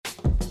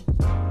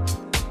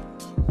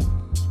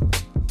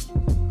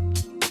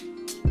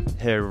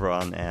Hey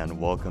everyone, and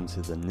welcome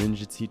to the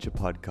Ninja Teacher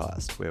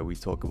Podcast, where we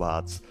talk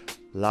about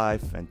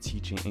life and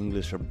teaching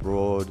English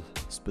abroad,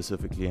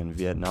 specifically in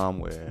Vietnam,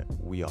 where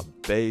we are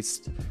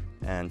based.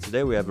 And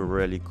today we have a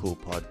really cool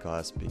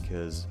podcast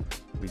because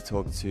we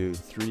talk to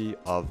three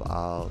of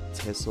our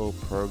TESOL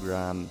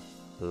program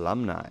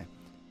alumni.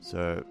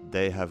 So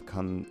they have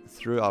come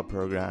through our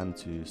program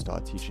to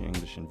start teaching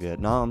English in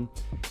Vietnam,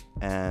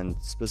 and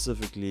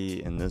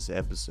specifically in this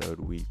episode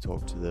we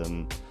talk to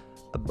them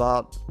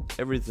about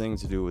everything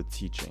to do with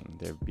teaching.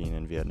 They've been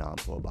in Vietnam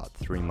for about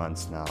 3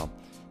 months now,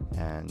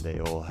 and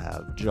they all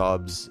have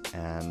jobs.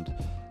 And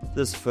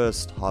this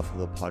first half of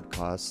the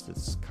podcast,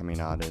 it's coming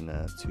out in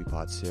a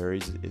 2-part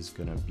series, is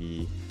going to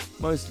be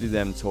mostly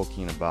them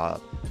talking about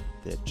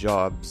their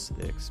jobs,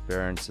 their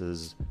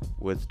experiences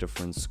with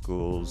different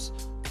schools,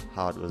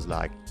 how it was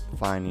like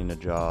finding a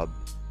job.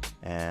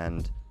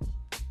 And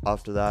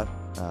after that,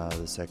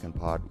 the second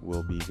part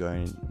will be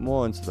going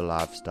more into the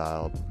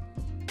lifestyle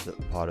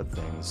part of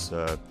things,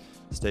 so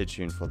stay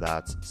tuned for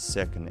that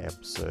second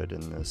episode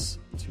in this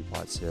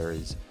 2-part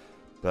series.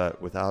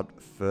 But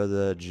without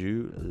further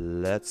ado,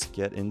 let's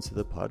get into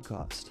the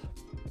podcast.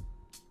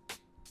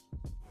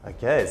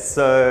 Okay,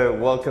 so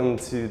welcome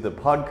to the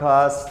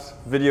podcast,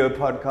 video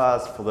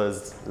podcast. For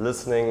those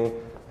listening,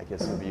 I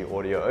guess it'll be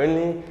audio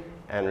only,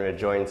 and we're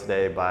joined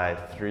today by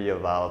 3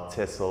 of our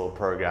TESOL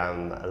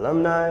program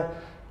alumni,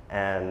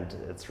 and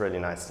it's really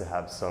nice to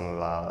have some of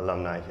our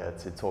alumni here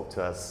to talk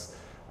to us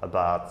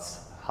about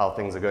how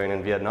things are going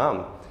in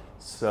Vietnam.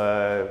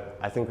 So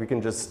I think we can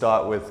just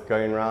start with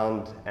going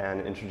around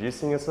and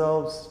introducing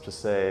yourselves. Just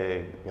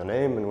say your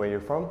name and where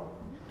you're from.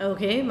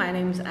 Okay, my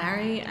name's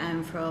Ari.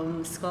 I'm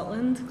from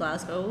Scotland,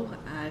 Glasgow.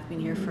 I've been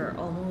here for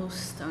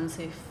almost, I want to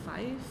say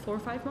 4 or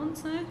 5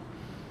 months now.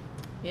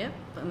 Yep,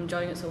 I'm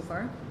enjoying it so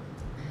far.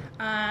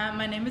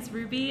 My name is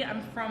Ruby.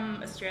 I'm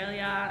from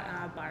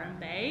Australia, Byron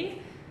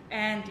Bay.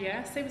 And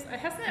yeah, hasn't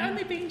it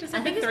only been just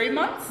over 3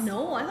 months?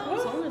 No, I thought it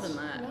was longer than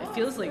that. It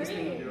feels like it's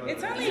been...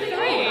 It's only 3.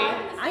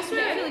 I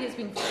swear I feel like it's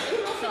been 4.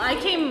 So I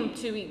came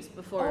 2 weeks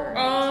before.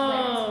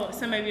 Oh,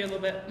 so maybe a little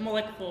bit more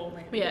like 4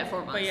 maybe. Yeah, 4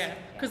 months. But yeah,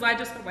 because I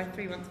just got my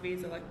 3 months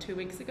visa like 2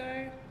 weeks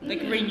ago.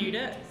 Like renewed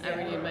it. I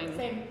renewed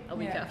mine a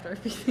week after.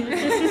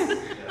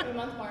 3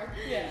 month mark.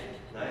 Yeah.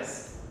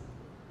 Nice.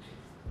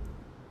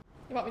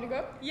 You want me to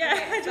go? Yeah,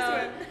 Okay, I just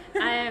went.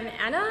 I'm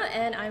Anna,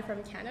 and I'm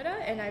from Canada,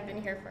 and I've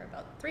been here for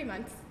about 3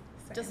 months,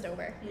 just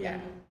over. Yeah.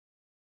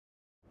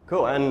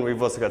 Cool, and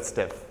we've also got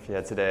Steph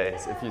here today.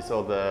 So if you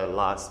saw the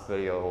last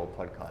video or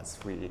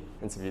podcast, we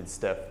interviewed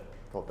Steph.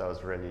 Thought that was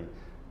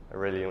a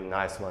really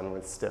nice one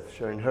with Steph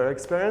sharing her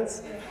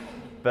experience.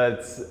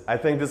 But I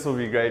think this will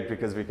be great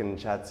because we can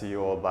chat to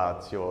you all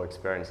about your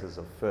experiences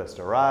of first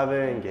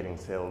arriving, getting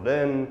settled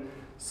in.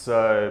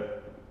 So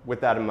with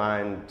that in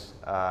mind,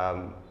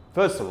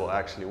 first of all,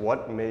 actually,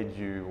 what made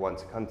you want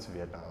to come to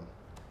Vietnam?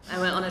 I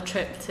went on a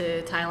trip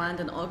to Thailand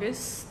in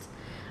August,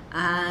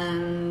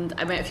 and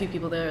I met a few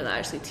people there that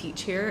actually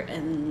teach here,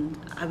 and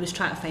I was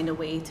trying to find a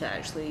way to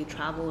actually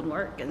travel and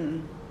work,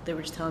 and they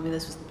were just telling me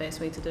this was the best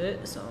way to do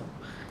it, so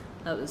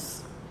that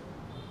was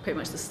pretty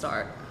much the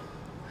start.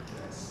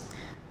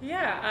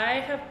 Yeah,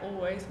 I have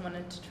always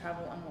wanted to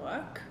travel and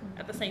work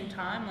at the same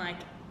time, like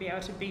be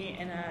able to be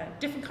in a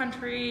different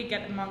country,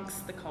 get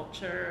amongst the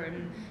culture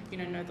and,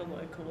 know the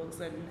locals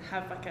and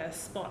have like a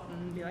spot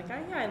and be like, oh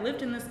yeah, I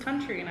lived in this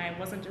country and I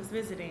wasn't just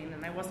visiting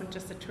and I wasn't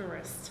just a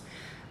tourist.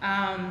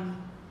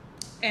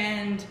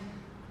 And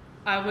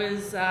I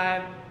was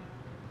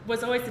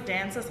always a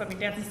dancer, so I've been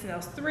dancing since I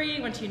was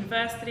 3, went to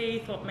university,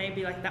 thought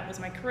maybe like that was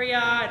my career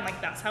and like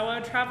that's how I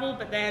would travel,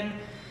 but then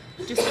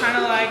just kind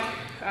of like,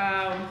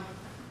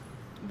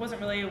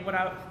 wasn't really what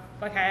I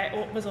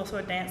was also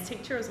a dance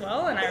teacher as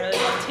well, and I really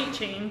loved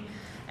teaching,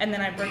 and then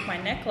I broke my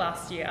neck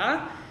last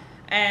year,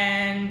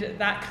 and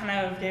that kind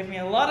of gave me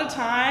a lot of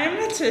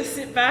time to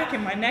sit back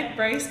in my neck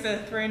brace for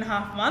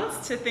 3.5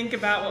 months to think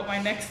about what my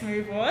next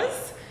move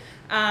was.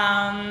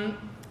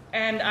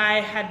 And I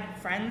had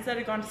friends that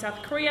had gone to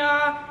South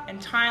Korea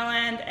and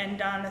Thailand and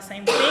done the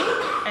same thing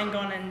and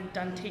gone and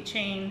done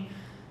teaching,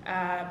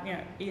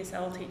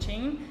 ESL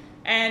teaching,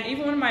 and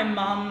even one of my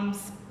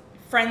mum's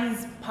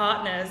friends'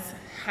 partners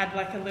had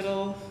like a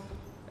little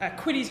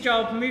quit his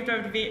job, moved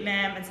over to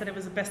Vietnam and said it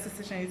was the best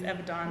decision he's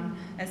ever done,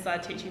 and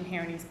started teaching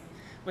here, and he's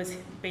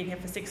been here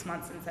for 6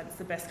 months and said it's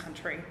the best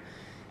country.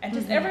 And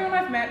just everyone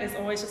I've met is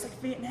always just like,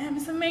 Vietnam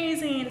is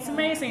amazing, it's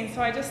amazing.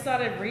 So I just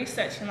started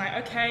researching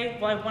like, okay,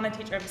 well I want to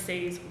teach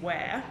overseas,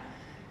 where?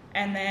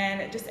 And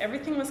then just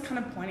everything was kind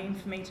of pointing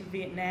for me to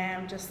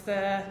Vietnam, just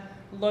the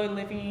low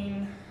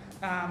living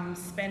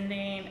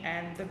spending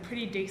and the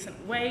pretty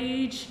decent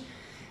wage.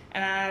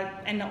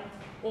 And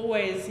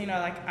always,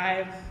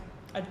 I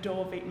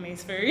adore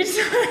Vietnamese food.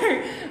 So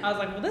I was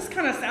like, well, this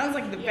kind of sounds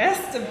like the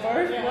best of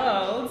both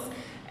worlds.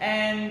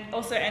 And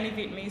also any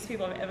Vietnamese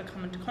people I've ever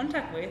come into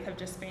contact with have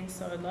just been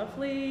so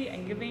lovely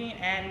and giving.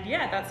 And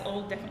yeah, that's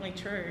all definitely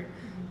true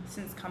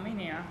since coming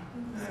here.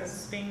 So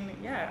it's been,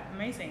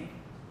 amazing.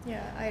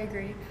 Yeah, I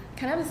agree.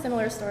 Kind of a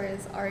similar story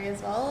as Ari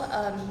as well.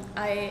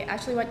 I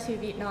actually went to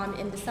Vietnam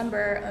in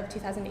December of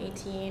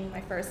 2018,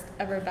 my first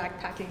ever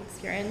backpacking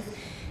experience.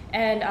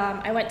 And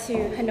I went to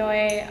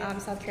Hanoi,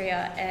 South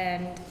Korea,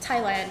 and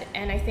Thailand.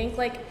 And I think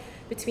like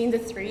between the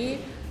three,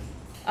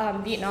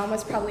 Vietnam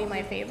was probably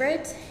my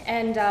favorite.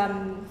 And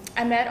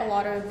I met a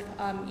lot of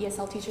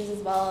ESL teachers as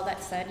well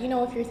that said, you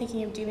know, if you're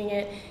thinking of doing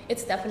it,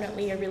 it's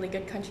definitely a really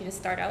good country to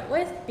start out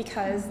with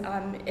because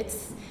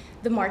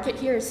the market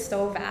here is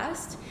so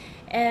vast.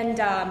 And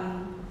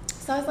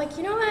so I was like,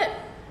 you know what,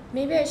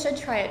 maybe I should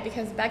try it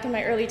because back in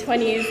my early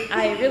 20s,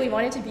 I really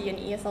wanted to be an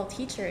ESL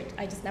teacher.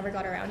 I just never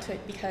got around to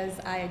it because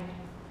I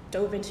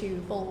dove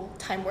into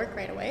full-time work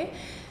right away.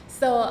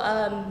 So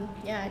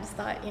I just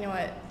thought, you know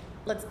what,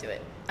 let's do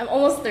it. I'm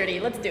almost 30,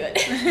 let's do it.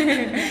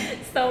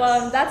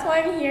 So that's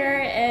why I'm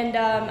here, and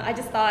I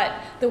just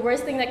thought the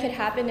worst thing that could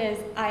happen is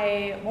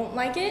I won't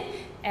like it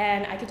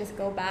and I could just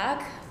go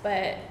back,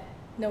 but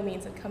no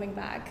means of coming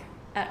back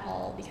at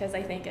all because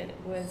I think it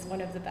was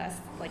one of the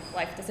best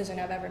life decisions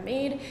I've ever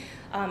made.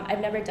 I've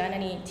never done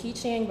any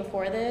teaching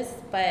before this,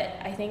 but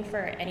I think for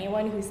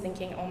anyone who's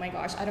thinking, oh my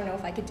gosh, I don't know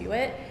if I could do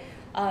it,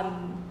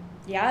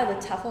 the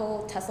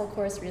TESOL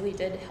course really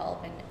did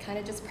help, and it kind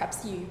of just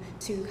preps you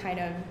to kind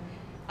of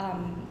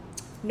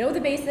know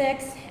the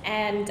basics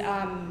and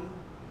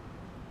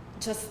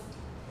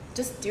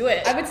just do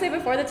it. I would say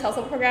before the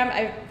TESOL program,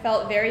 I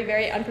felt very,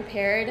 very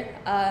unprepared,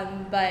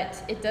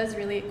 but it does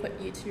really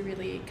equip you to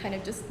really kind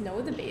of just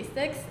know the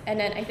basics. And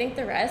then I think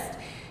the rest,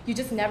 you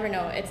just never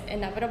know. It's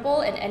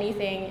inevitable in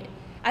anything.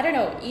 I don't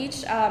know,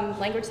 each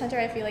language center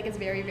I feel like is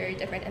very, very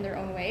different in their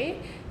own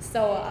way.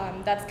 So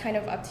that's kind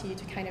of up to you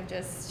to kind of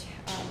just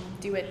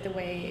do it the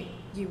way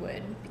you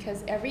would,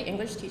 because every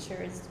English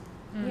teacher is,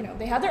 you know,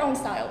 they have their own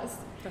styles.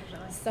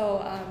 Definitely.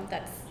 So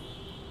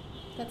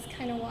that's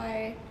kind of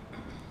why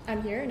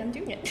I'm here and I'm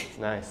doing it.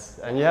 Nice.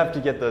 And you have to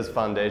get those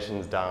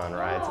foundations down,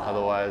 right? Yeah.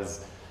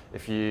 Otherwise,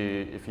 if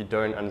you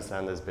don't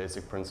understand those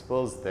basic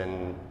principles,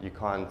 then you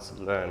can't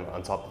learn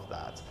on top of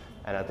that.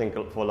 And I think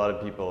for a lot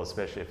of people,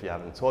 especially if you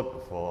haven't taught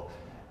before,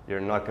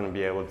 you're not going to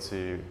be able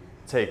to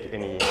take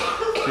any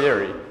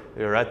theory.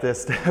 You're right there,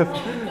 Steph.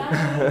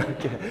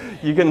 Okay.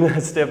 You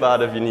can step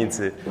out if you need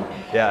to.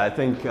 Yeah, I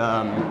think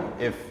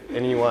if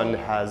anyone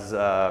has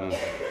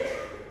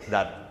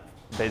that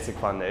basic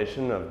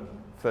foundation of,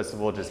 first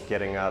of all, just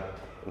getting up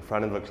in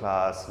front of a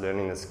class,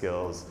 learning the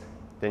skills,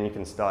 then you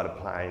can start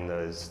applying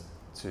those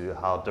to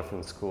how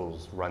different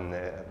schools run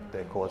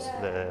their course,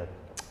 their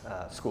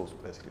schools,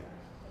 basically.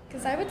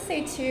 Because I would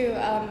say too,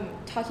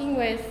 talking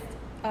with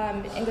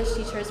English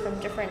teachers from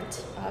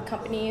different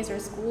companies or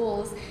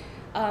schools,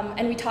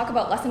 and we talk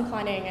about lesson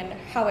planning and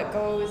how it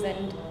goes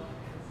and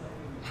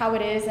how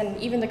it is, and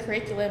even the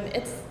curriculum,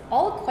 it's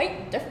all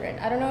quite different.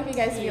 I don't know if you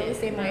guys feel the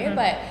same way,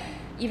 but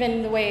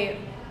even the way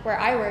where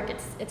I work,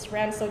 it's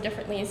ran so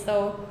differently.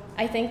 So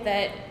I think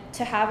that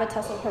to have a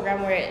TESOL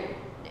program where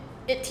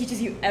it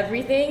teaches you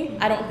everything,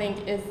 I don't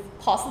think is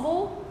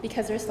possible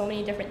because there's so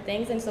many different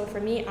things. And so for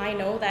me, I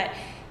know that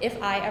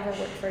if I ever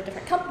work for a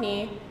different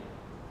company,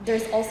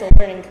 there's also a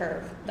learning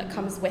curve that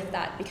comes with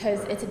that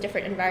because it's a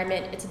different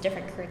environment, it's a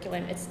different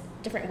curriculum, it's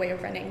a different way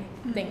of running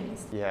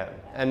things. Yeah,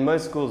 and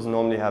most schools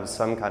normally have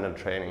some kind of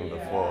training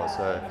before.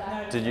 So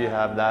did you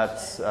have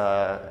that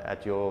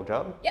at your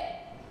job? Yep.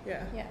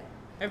 Yeah.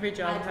 Every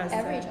job has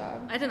every that.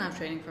 job. I didn't have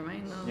training for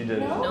mine, no. You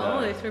didn't? No,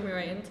 they threw me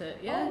right into it.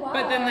 Yeah. Oh, wow.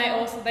 But then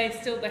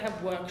they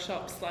have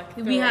workshops like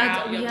We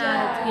had,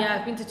 throughout your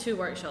I've been to 2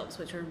 workshops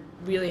which were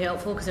really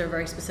helpful because they're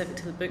very specific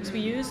to the books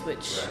we use,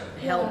 which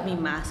helped me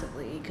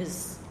massively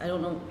because I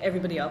don't know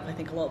everybody up. I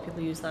think a lot of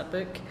people use that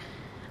book,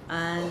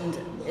 and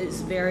it's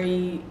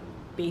very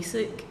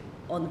basic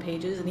on the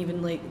pages, and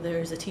even like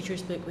there's a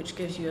teacher's book which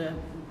gives you an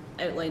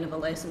outline of a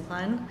lesson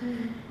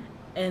plan,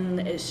 and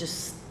it's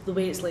just the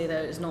way it's laid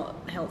out is not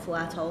helpful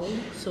at all.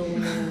 So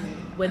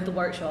with the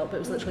workshop, it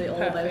was literally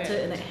all about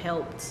it, and it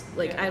helped.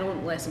 Like I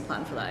don't lesson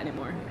plan for that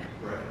anymore,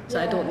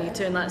 so I don't need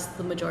to, and that's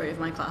the majority of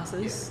my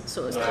classes.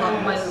 So it's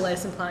cut my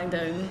lesson planning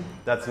down.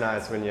 That's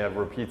nice when you have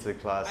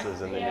repeated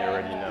classes and then you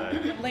already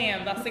know.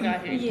 Liam, that's the guy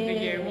who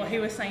did you. What he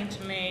was saying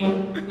to me,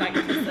 like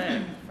because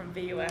they're from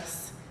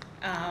VUS,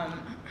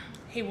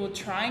 he will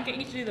try and get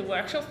you to do the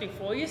workshops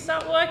before you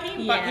start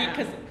working, but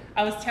because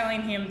I was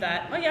telling him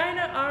that, oh yeah, I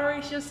know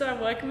Ari, she'll start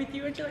working with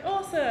you, and she's like,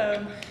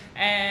 awesome.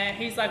 And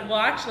he's like, well,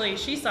 actually,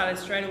 she started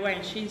straight away,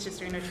 and she's just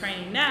doing her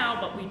training now,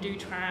 but we do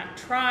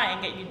try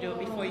and get you to do it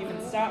before you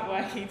even start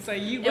working, so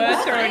you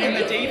were thrown in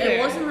the deep end. It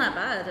wasn't that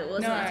bad, it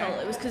wasn't at all.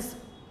 It was because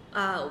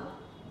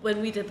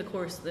when we did the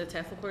course, the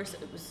TEFL course,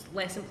 it was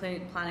lesson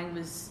planning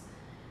was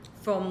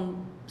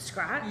from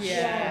scratch,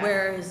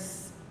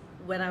 whereas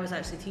when I was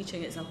actually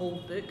teaching, it's a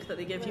whole book that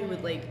they give you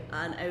with like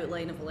an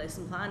outline of a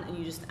lesson plan, and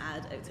you just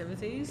add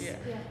activities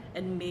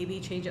and maybe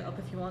change it up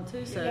if you want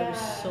to. So it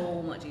was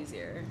so much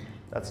easier.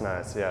 That's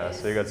nice, yeah.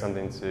 So you got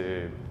something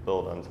to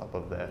build on top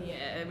of there.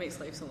 Yeah, it makes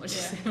life so much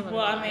easier.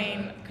 Well, I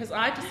mean, because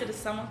I just did a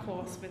summer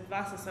course with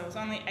Vasa, so it was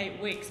only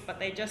 8 weeks, but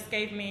they just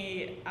gave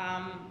me,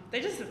 they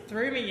just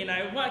threw me, you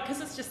know,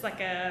 because it's just like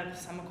a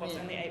summer course,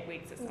 only 8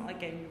 weeks. It's not like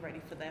getting me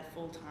ready for their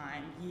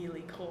full-time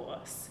yearly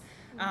course.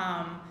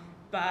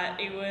 But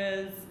it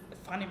was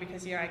funny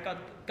because, I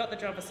got the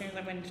job as soon as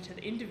I went to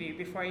the interview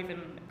before I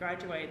even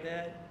graduated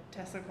the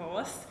Tesla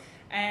course.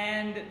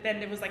 And then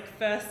it was like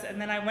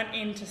and then I went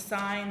in to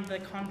sign the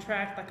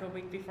contract like a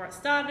week before it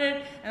started,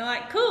 and they're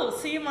like, cool,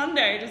 see you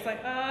Monday. Just like,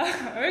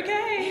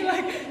 okay,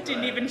 like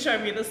didn't even show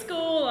me the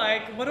school,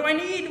 like, what do I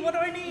need?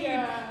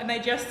 Yeah. And they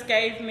just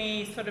gave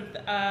me sort of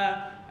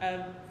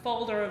a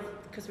folder of,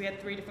 because we had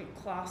 3 different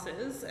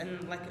classes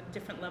and like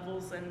different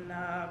levels and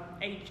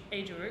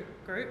age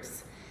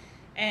groups.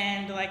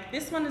 And like,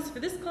 this one is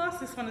for this class,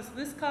 this one is for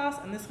this class,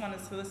 and this one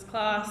is for this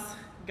class.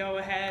 Go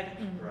ahead,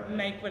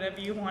 make whatever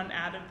you want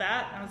out of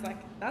that. And I was like,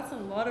 that's a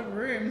lot of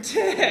room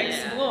to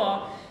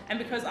explore. And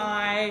because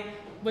I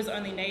was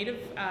only native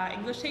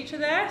English teacher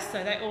there,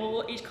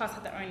 so each class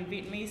had their own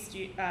Vietnamese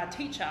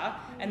teacher,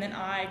 and then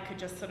I could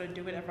just sort of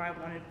do whatever I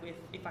wanted with,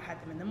 if I had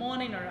them in the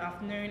morning or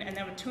afternoon. And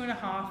there were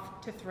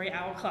 2.5 to 3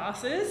 hour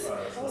classes,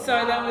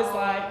 so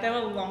there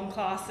were long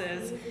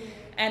classes,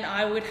 and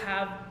I would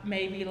have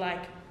maybe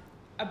like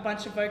a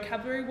bunch of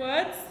vocabulary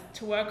words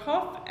to work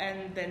off,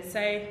 and then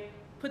say,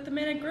 put them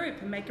in a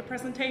group and make a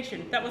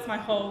presentation. That was my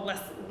whole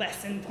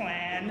lesson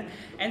plan.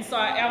 And so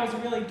I was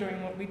really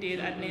doing what we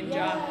did at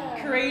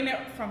Ninja, creating it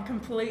from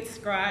complete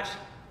scratch,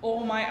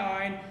 all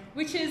my own,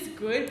 which is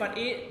good, but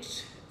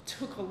it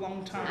took a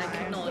long time. I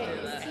could not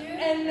do that.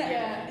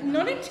 And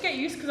not even to get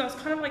used, because I was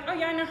kind of like, oh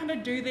yeah, I know how to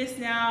do this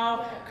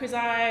now, because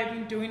I've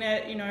been doing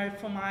it, you know,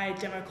 for my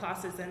demo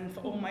classes and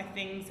for all my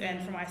things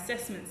and for my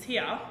assessments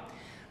here.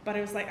 But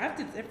it was like, I have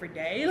to do this every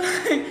day,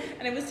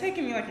 and it was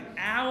taking me like an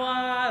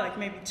hour, like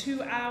maybe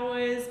 2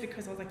 hours,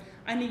 because I was like,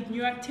 I need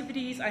new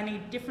activities, I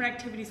need different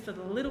activities for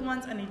the little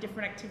ones, I need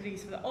different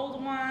activities for the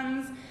older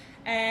ones,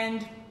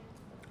 and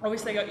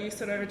obviously I got used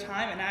to it over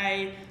time, and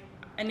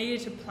I needed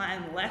to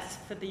plan less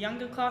for the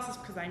younger classes,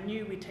 because I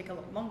knew we'd take a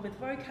lot longer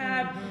with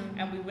vocab,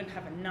 and we wouldn't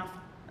have enough,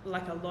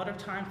 like a lot of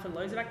time for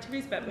loads of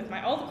activities. But with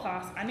my older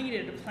class, I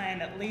needed to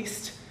plan at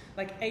least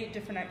like 8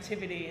 different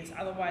activities,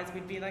 otherwise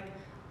we'd be like,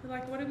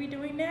 what are we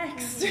doing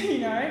next, you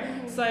know?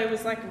 So it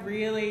was like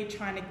really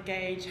trying to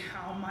gauge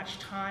how much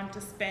time to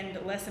spend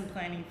lesson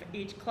planning for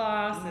each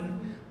class,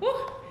 and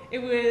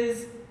it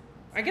was,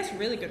 I guess,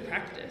 really good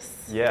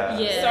practice. Yeah.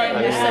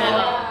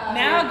 So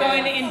now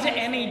going into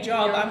any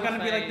job, I'm going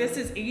to be like, this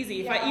is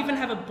easy. If I even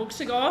have a book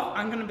to go off,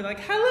 I'm going to be like,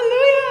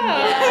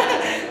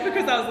 hallelujah!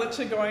 Because I was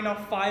literally going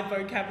off 5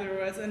 vocabulary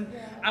words, and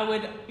I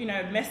would, you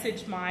know,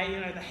 message my, you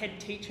know, the head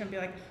teacher and be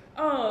like,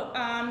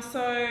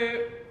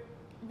 so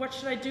what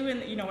should I do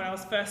in, you know, when I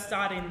was first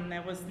starting,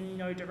 there was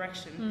no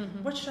direction.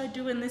 What should I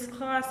do in this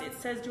class? It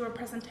says do a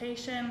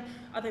presentation.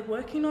 Are they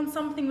working on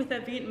something with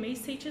their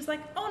Vietnamese teachers? Like,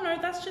 oh no,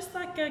 that's just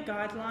like a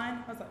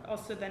guideline. I was like, oh,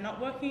 so they're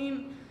not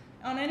working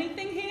on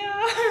anything here?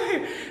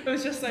 It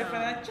was just so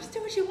funny, like, just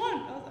do what you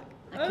want. I was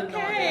like,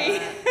 okay.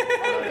 It's good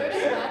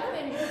and bad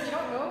thing, because you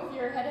don't know if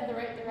you're headed the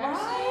right direction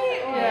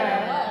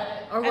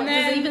or what.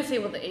 Does it even say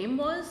what the aim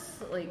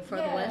was, like, for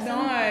the lesson?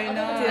 No.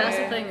 See, that's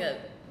the thing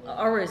that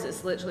ours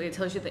is literally, it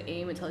tells you the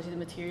aim, it tells you the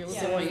materials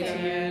they want you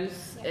to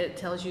use, it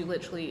tells you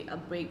literally a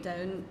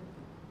breakdown,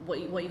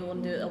 what you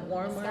want to do, a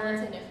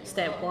warmer,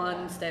 step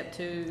 1, step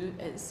 2,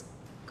 it's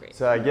great.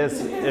 So I guess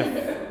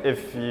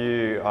if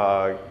you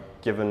are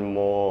given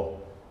more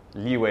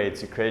leeway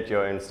to create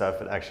your own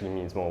stuff, it actually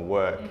means more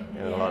work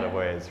in a lot of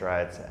ways,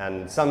 right?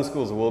 And some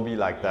schools will be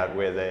like that,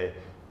 where they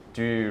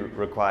do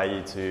require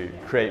you to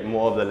create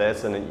more of the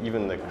lesson and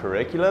even the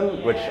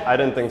curriculum, which I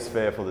don't think is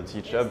fair for the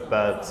teacher,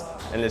 but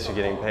unless you're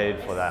getting paid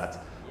for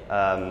that.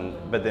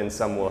 But then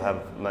some will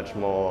have much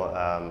more,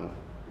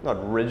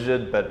 not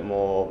rigid, but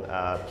more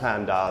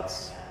planned out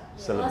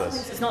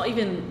syllabus. It's not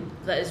even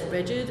that it's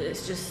rigid,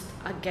 it's just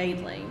a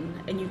guideline,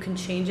 and you can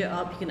change it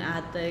up, you can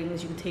add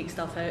things, you can take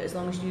stuff out, as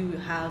long as you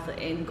have the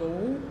end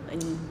goal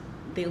and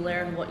they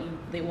learn what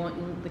they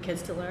want the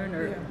kids to learn,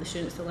 or the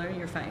students to learn,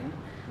 you're fine.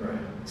 Right.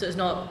 So it's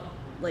not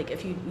like,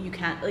 if you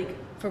can't, like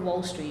for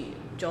Wall Street,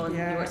 John, he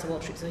works at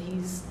Wall Street, so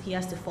he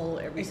has to follow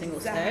every single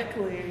step.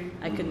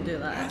 I couldn't do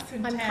that.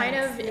 I'm kind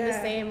of in the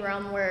same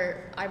realm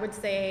where I would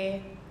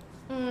say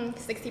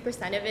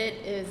 60% of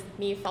it is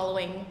me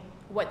following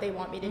what they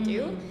want me to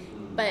do,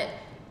 but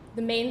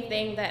the main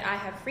thing that I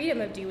have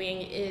freedom of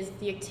doing is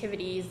the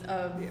activities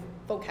of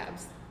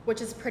vocabs,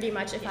 which is pretty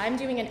much, if I'm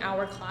doing an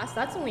hour class,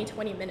 that's only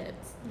 20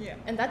 minutes. Yeah.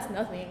 And that's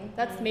nothing.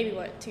 That's maybe,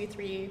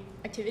 2-3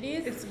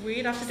 activities? It's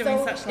weird after doing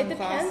such long classes. It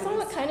depends on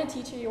what kind of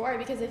teacher you are,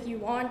 because if you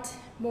want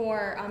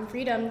more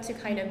freedom to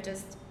kind of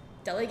just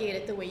delegate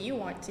it the way you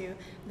want to,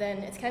 then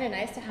it's kind of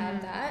nice to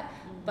have that.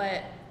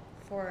 But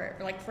for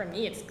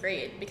me, it's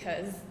great,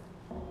 because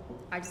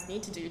I just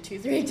need to do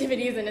 2-3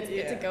 activities and it's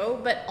good to go.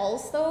 But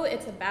also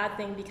it's a bad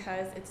thing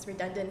because it's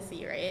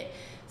redundancy, right?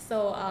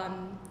 So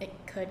it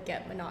could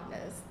get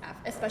monotonous,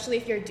 especially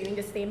if you're doing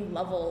the same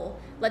level.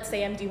 Let's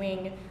say I'm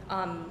doing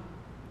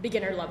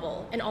beginner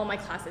level in all my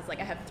classes, like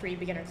I have 3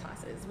 beginner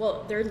classes.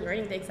 Well, they're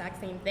learning the exact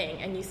same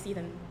thing and you see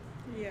them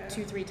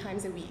 2-3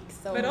 times a week.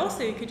 So, but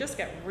also you could just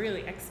get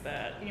really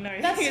expert, you know.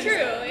 That's true.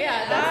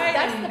 Yeah,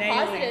 that's the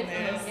positive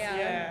thing.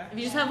 Yeah. If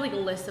you just have like a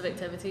list of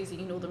activities and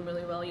you know them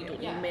really well, you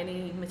don't need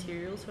many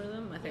materials for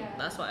them. I think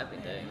that's what I've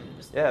been doing.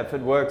 Just if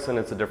it works and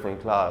it's a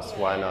different class,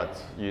 why not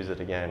use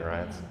it again,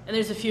 right? And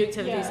there's a few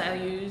activities I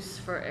use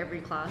for every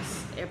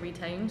class every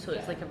time, so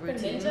it's like a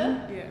routine.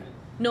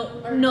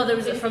 No, there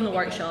was it from the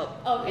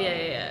workshop.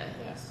 Okay. Yeah.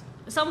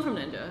 Some from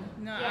Ninja.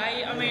 No,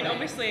 I mean,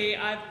 obviously,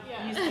 I've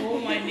used all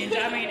my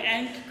Ninja. I mean,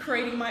 and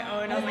creating my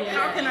own. I was like,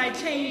 how can I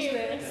change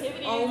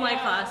this? All my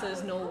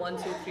classes know 1,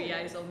 2, 3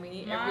 eyes on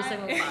me. Every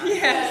single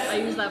class. I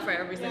use that for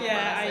every single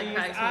class. It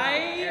cracks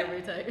me up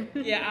every time.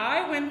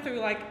 I went through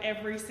like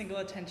every single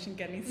attention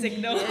getting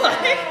signal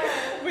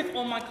with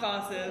all my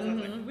classes. I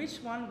was like, which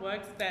one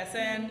works best?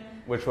 And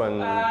which one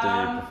do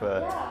you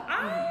prefer?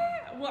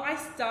 I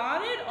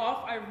started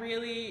off,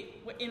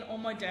 in all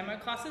my demo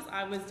classes,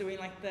 I was doing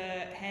like the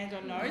hand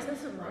on nose.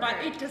 But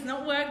it does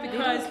not work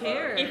because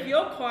if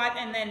you're quiet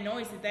and they're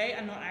noisy, they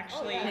are not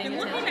actually even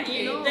looking at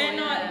you. They're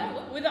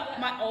not, with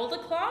my older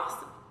class,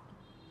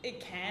 it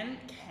can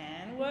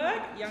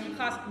work. Younger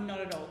class, not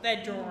at all.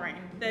 They're drawing.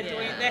 Their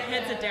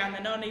heads are down.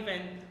 They're not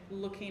even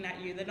looking at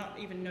you. They're not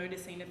even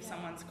noticing if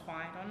someone's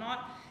quiet or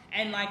not.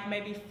 And like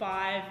maybe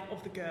 5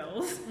 of the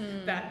girls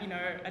that, you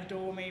know,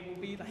 adore me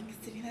will be like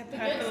sitting there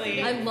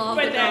perfectly. I love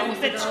but then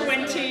the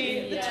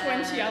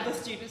 20 other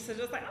students are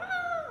just like,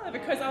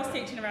 because I was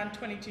teaching around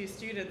 22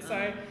 students,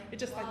 so it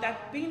just like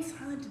that being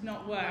silent did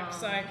not work.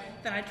 So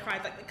then I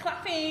tried like the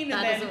clapping, and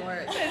that then doesn't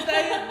work.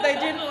 they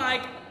didn't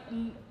like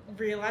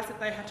realize that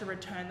they had to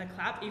return the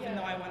clap, even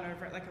though I went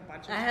over it like a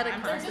bunch of times. I had a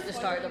class that just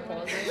started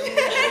pausing.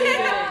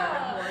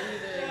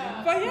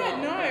 What are you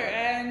doing? But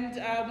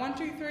and 1,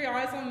 2, 3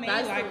 eyes on me.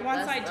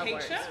 Once I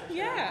teach them,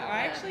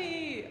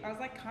 I was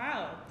like,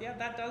 Kyle,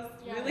 that does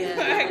really work.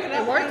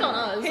 It worked on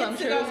us, I'm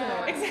sure it's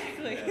work.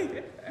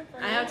 Exactly.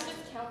 I have to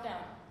just count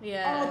down.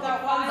 Yeah. Oh,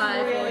 that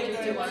one's really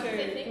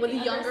good too. With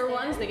the younger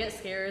ones, they get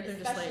scared. They're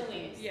just like,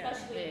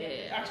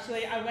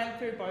 Actually, I went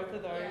through both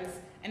of those,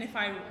 and if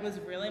I was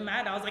really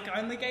mad, I was like, I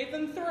only gave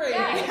them 3.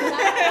 Yeah,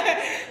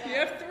 exactly. You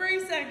have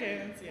 3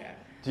 seconds.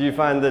 Do you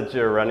find that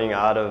you're running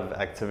out of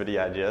activity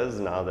ideas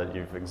now that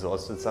you've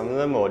exhausted some of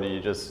them, or do you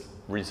just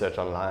research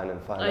online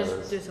and find others? I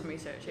just do some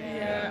research.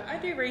 I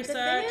do research. The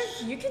thing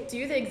is, you can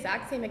do the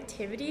exact same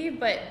activity,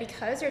 but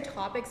because your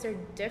topics are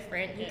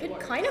different, you could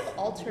kind of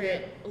alter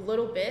it a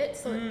little bit.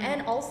 So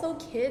and also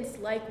kids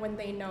like when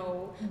they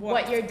know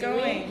what you're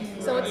doing.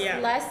 So it's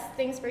less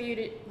things for you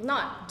to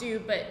not do,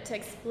 but to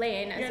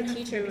explain as a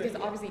teacher, because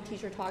obviously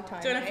teacher talk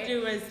time. Don't have to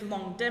do as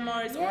long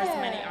demos or as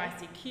many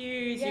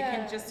ICQs. You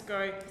can just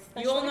go.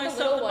 Especially you all know the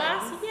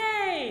Self-Class?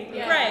 Yay!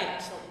 Great.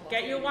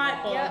 Get your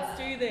whiteboards.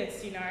 Do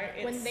this. You know.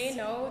 When they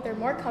know, they're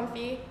more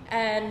comfy,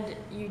 and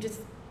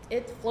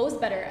it flows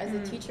better as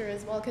a teacher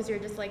as well, because you're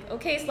just like,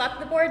 okay, slap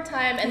the board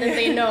time, and then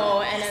they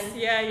know, and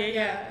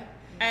then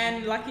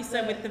And like you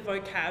said with the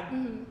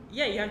vocab,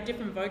 you have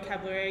different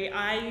vocabulary.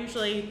 I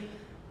usually,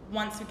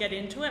 once we get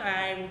into it,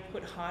 I will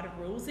put harder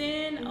rules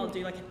in. I'll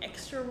do like an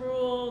extra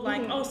rule,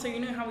 like, so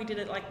you know how we did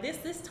it like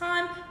this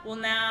time? Well,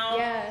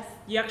 now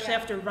you actually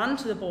have to run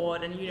to the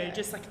board and, you know,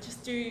 just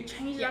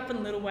change it up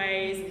in little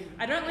ways.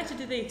 I don't like to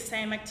do the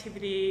same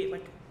activity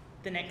like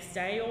the next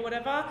day or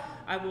whatever.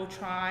 I will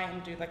try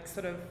and do like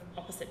sort of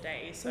opposite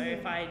days. So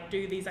if I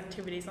do these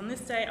activities on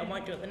this day, I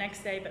won't do it the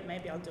next day, but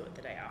maybe I'll do it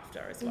the day after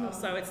as well.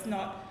 So it's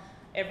not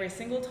every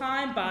single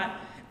time, but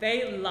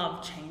they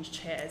love change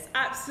chairs.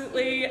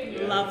 Absolutely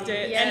loved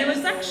it. And it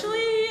was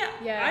actually,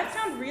 I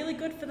found really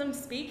good for them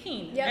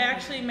speaking. It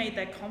actually made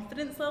their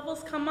confidence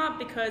levels come up,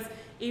 because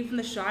even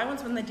the shy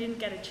ones, when they didn't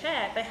get a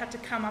chair, they had to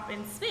come up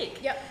and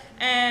speak.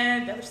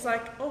 And they were just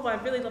like, oh,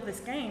 I really love this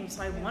game,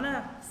 so I want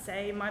to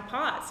say my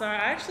part. So I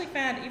actually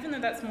found, even though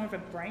that's more of a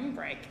brain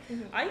break,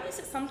 I use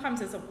it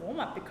sometimes as a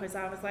warm-up, because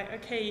I was like,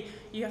 okay,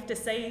 you have to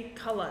say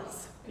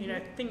colours. You know,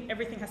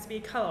 everything has to be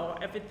a colour,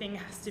 or everything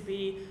has to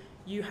be,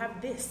 you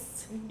have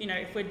this. You know,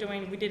 if we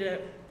did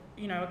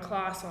a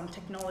class on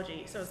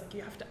technology, so it's like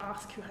you have to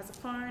ask who has a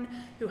phone,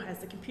 who has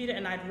the computer,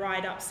 and I'd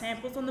write up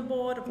samples on the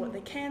board of what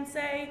they can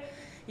say.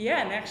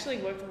 And it actually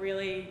worked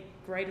really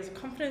great as a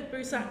confidence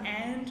booster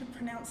and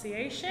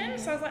pronunciation.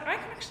 So I was like, I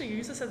can actually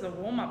use this as a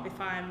warm-up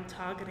if I'm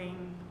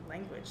targeting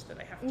language that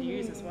I have to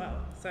use as well.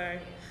 So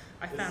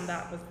I found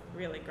that was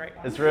really great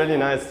one. It's really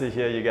nice to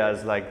hear you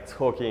guys like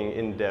talking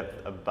in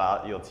depth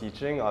about your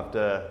teaching.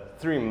 After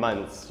 3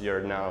 months,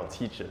 you're now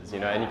teachers, you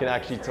know, and you can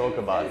actually talk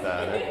about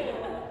that.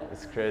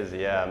 It's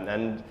crazy,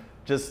 And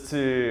just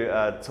to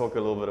talk a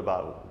little bit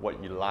about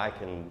what you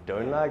like and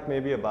don't like,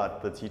 maybe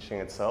about the teaching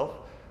itself,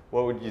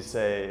 what would you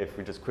say, if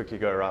we just quickly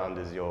go around,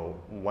 is your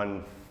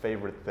one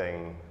favorite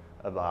thing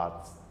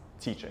about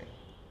teaching?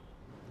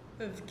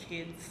 of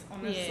kids,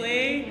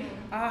 honestly.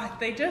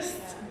 They just,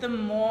 the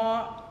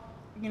more,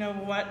 you know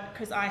what,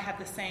 because I had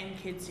the same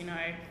kids, you know,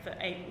 for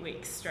 8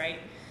 weeks straight,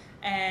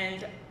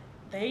 and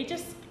they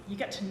just, you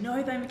get to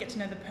know them, you get to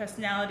know the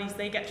personalities,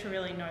 they get to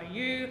really know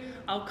you.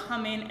 I'll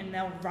come in and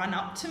they'll run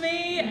up to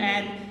me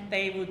and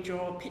they will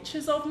draw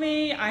pictures of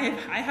me. I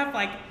have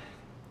like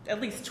at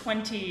least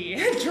 20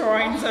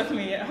 drawings of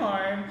me at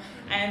home,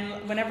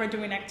 and whenever I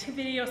do an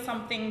activity or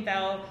something,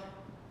 they'll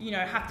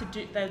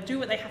do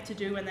what they have to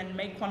do and then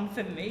make one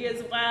for me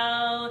as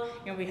well.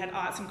 You know, we had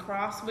arts and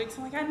crafts weeks.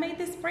 I'm like, I made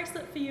this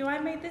bracelet for you, I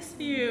made this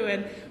for you.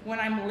 And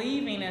when I'm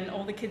leaving and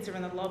all the kids are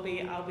in the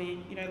lobby, I'll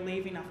be, you know,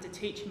 leaving after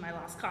teaching my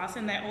last class,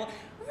 and they're all,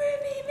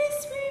 Ruby,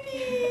 Miss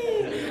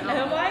Ruby. And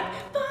I'm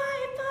like,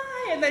 bye,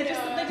 bye. And they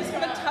just want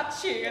to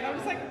touch you. And I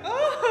was like,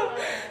 oh,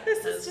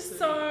 this is just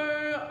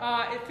so,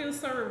 it feels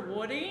so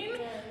rewarding.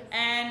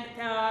 And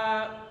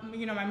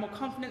you know, my more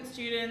confident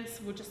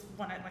students will just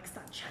want to like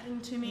start chatting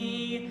to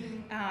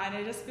me, and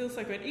it just feels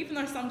so good. Even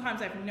though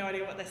sometimes I have no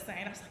idea what they're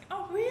saying, I was like,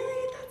 "Oh,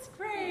 really? That's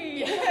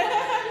great!"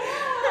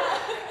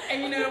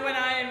 And you know, when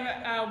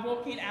I'm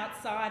walking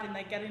outside and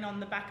they're getting on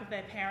the back of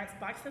their parents'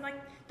 bikes, they're like,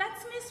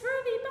 "That's Miss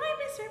Ruby, bye,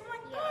 Miss Ruby." I'm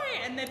like, "Bye,"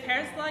 and their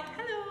parents are like,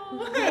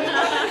 "Hello."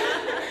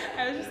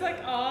 I was just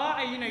like,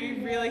 "Oh," you know,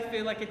 you really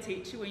feel like a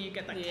teacher when you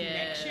get that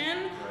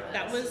connection.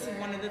 That was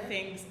one of the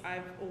things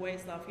I've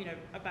always loved, you know,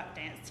 about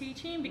dance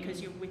teaching,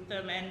 because you're with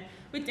them, and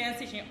with dance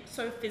teaching it's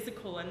so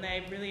physical, and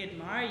they really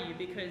admire you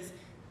because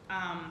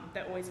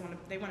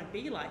they want to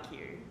be like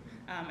you.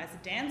 As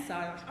a dancer,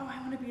 like, oh, I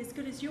want to be as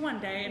good as you one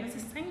day. And it's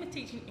the same with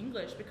teaching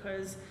English,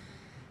 because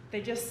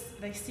they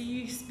see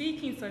you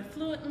speaking so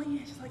fluently.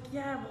 It's just like,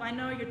 yeah, well, I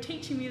know you're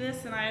teaching me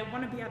this, and I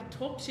want to be able to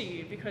talk to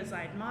you because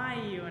I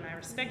admire you and I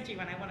respect you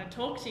and I want to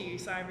talk to you,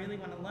 so I really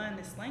want to learn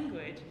this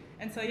language.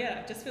 And so yeah,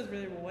 it just feels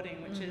really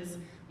rewarding, which is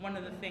one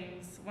of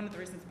the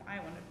reasons why I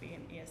want to be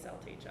an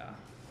ESL teacher.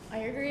 I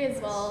agree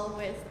as well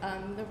with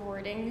the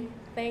rewarding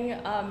thing.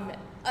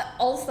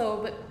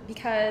 Also, but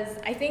because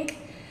I think,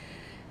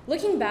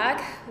 looking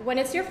back, when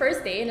it's your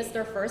first day and it's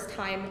their first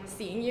time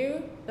seeing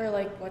you, they're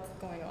like, what's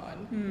going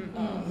on?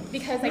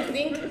 Because I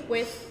think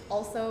with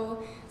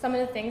also some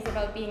of the things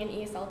about being an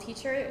ESL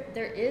teacher,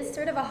 there is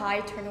sort of a high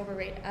turnover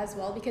rate as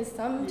well, because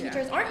some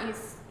teachers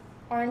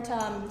aren't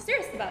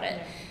serious about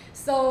it.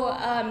 So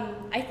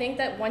I think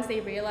that once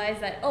they realize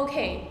that,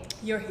 okay,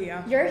 you're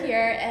here,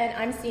 and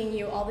I'm seeing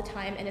you all the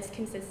time, and it's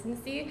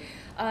consistency.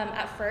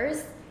 At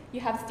first, you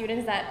have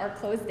students that are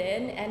closed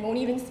in and won't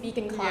even speak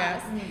in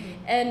class.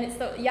 And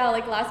so,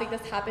 like last week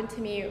this happened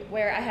to me,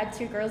 where I had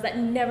 2 girls that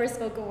never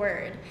spoke a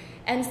word.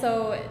 And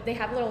so they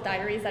have little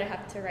diaries that I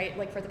have to write,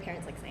 like for the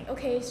parents, like saying,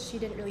 okay, she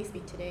didn't really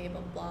speak today,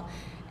 blah, blah, blah.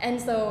 And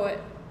so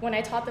when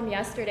I taught them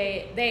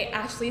yesterday, they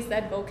actually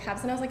said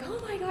vocabs, and I was like, oh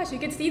my gosh, you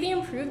could see the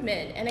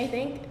improvement. And I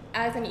think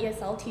as an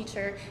ESL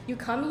teacher, you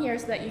come here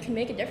so that you can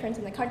make a difference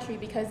in the country,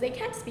 because they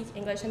can't speak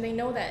English, and they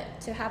know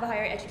that to have a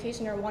higher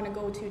education or want to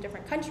go to a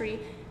different country,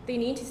 they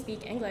need to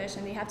speak English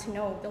and they have to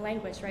know the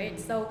language, right?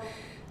 So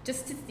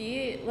just to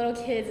see little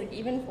kids, like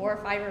even 4- or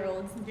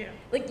 5-year-olds,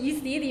 like you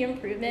see the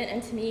improvement,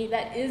 and to me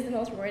that is the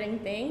most rewarding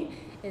thing,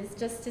 is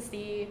just to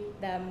see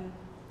them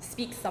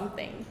speak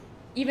something,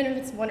 even if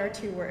it's 1 or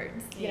 2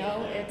 words. You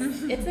know,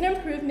 it's an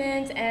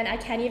improvement, and I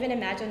can't even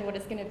imagine what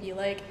it's going to be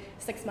like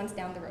 6 months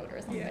down the road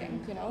or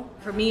something. You know,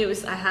 for me,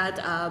 I had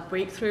a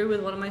breakthrough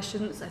with one of my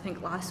students, I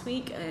think last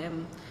week.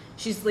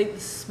 She's like the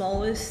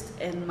smallest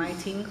in my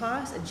teen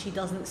class, and she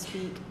doesn't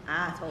speak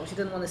at all. She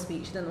didn't want to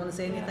speak. She didn't want to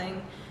say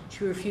anything.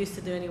 She refused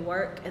to do any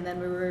work. And then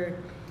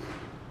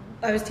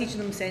I was teaching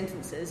them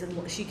sentences,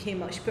 and she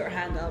came up, she put her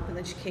hand up, and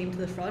then she came to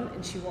the front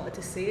and she wanted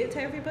to say it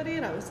to everybody.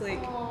 And I was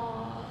like,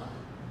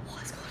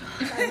 what's going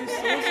on? I was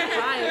so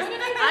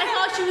surprised. I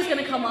thought she was going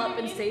to come up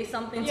and say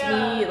something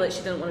to me, like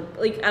she didn't want to,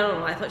 like, I don't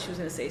know, I thought she was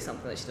going to say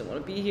something, like she didn't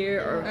want to be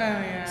here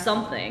or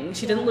something.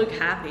 She didn't look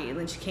happy, and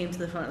then she came to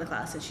the front of the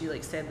class and she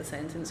like said the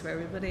sentence for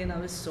everybody, and I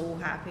was so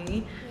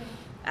happy.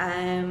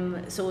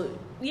 So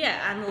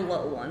yeah, and the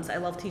little ones, I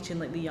love teaching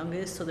like the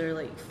youngest, so they're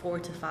like 4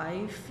 to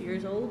 5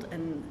 years old,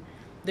 and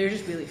they're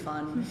just really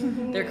fun.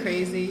 They're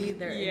crazy.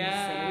 They're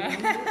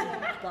insane.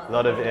 A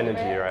lot of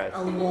energy, right?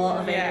 A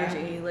lot of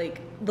energy.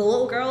 Like the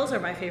little girls are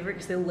my favorite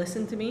because they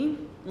listen to me.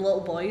 The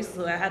little boys.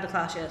 So I had a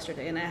class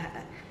yesterday, and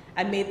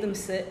I made them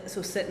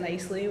sit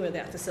nicely, where they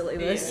have to sit like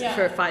this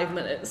for 5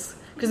 minutes,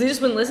 because they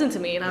just wouldn't listen to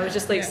me, and I was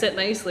just like, sit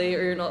nicely,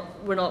 or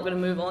we're not going to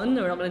move on.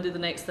 We're not going to do the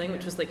next thing,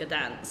 which was like a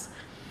dance.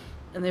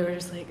 And they were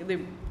just like,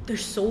 they're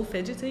so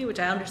fidgety, which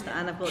I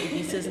understand. I've got like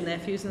nieces and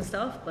nephews and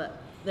stuff,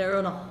 but they're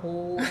on a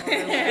whole other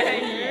level.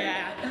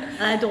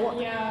 And I don't,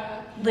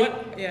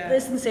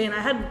 it's insane. I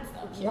had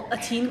a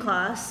teen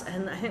class,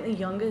 and I think the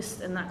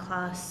youngest in that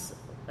class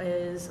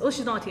is,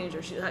 she's not a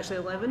teenager, she's actually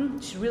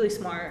 11. She's really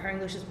smart, her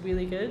English is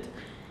really good,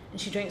 and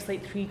she drinks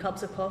like 3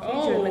 cups of coffee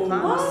during the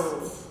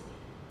class.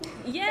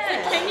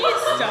 Yeah. Can you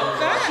stop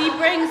that? She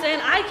brings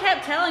in, I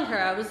kept telling her,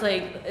 I was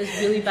like, it's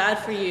really bad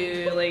for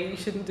you, like, you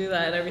shouldn't do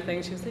that and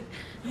everything. She was like,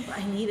 no, but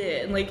I need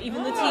it. And like,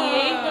 even the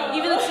TA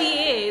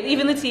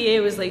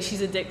was like,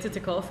 she's addicted to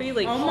coffee.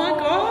 Like, Oh my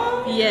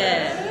god.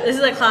 yeah. This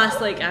is a class,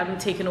 like, I'm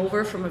taking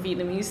over from a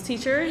Vietnamese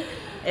teacher.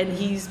 And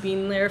he's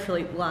been there for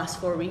like the last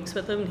 4 weeks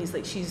with him. And he's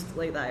like, she's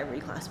like that every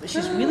class, but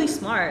she's really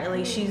smart.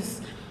 Like, she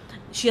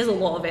has a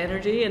lot of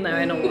energy, and now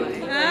I know why.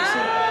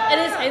 Like, it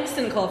is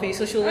instant coffee,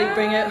 so she'll like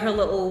bring out her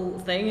little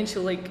thing, and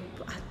she'll like.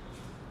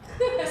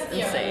 It's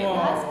insane.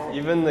 Wow.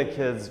 Even the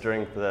kids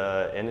drink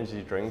the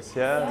energy drinks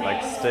here,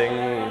 like Sting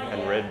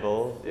and Red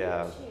Bull.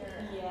 Yeah,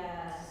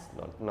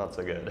 not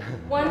so good.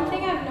 One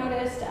thing I've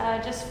noticed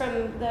just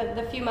from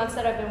the few months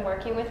that I've been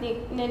working with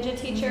Ninja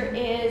Teacher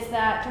is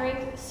that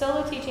during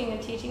solo teaching and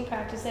teaching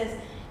practices,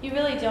 you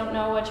really don't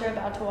know what you're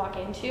about to walk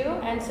into,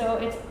 and so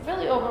it's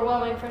really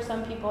overwhelming for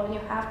some people, and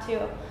you have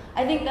to.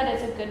 I think that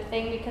it's a good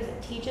thing because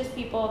it teaches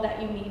people that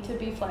you need to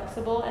be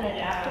flexible and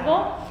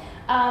adaptable.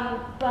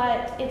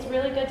 But it's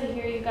really good to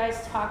hear you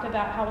guys talk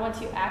about how once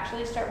you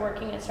actually start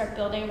working and start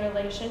building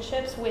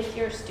relationships with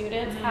your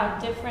students, how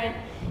different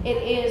it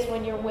is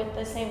when you're with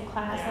the same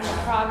class and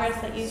the progress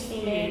that you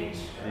see made.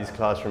 These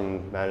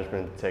classroom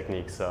management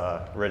techniques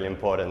are really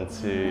important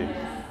too,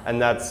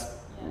 and that's,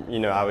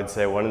 I would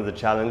say one of the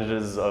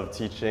challenges of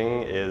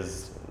teaching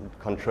is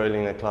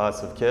controlling a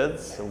class of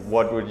kids.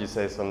 What would you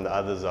say some of the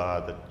others are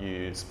that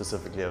you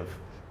specifically have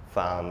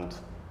found,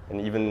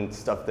 and even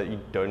stuff that you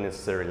don't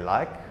necessarily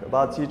like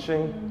about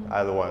teaching?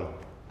 Either one.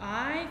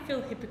 I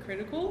feel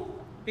hypocritical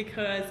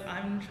because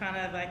I'm trying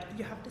to like,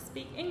 you have to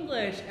speak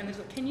English, and they're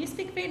like, can you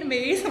speak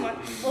Vietnamese? I'm like,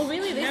 Oh,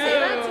 really? They no. say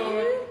that to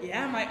you?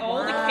 Yeah, my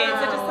older kids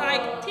are just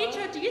like,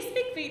 teacher, do you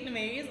speak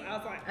Vietnamese? I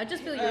was like, I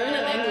just feel like you're in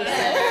an English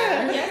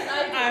lesson. Yes,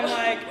 I do. I'm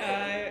like,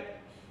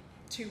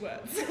 2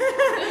 words.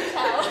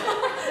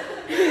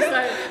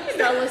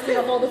 Start listing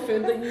up all the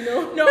food that you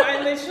know. No,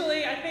 I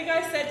think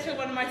I said to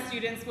one of my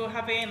students, we were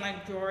having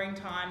like drawing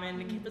time, and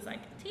the kid was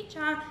like,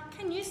 teacher,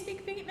 can you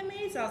speak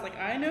Vietnamese? I was like,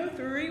 I know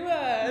 3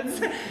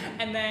 words.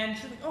 And then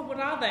she's like, oh, what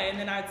are they? And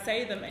then I'd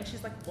say them, and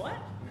she's like, what?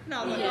 And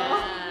I was like,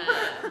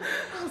 oh.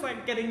 I was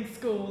like getting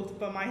schooled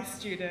by my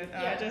student.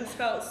 I just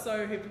felt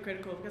so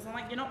hypocritical because I'm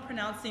like, you're not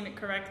pronouncing it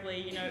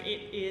correctly.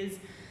 It is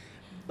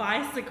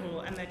bicycle,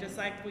 and they're just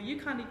like, well, you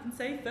can't even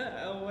say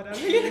the or whatever.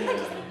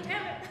 Just like,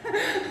 damn it.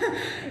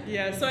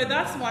 Yeah, so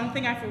that's one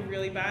thing I feel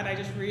really bad. I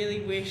just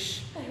really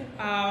wish,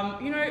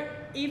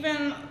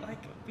 even like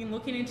been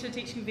looking into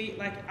teaching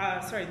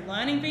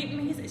learning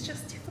Vietnamese. It's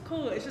just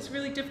difficult. It's just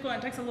really difficult.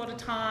 It takes a lot of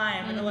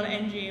time and a lot of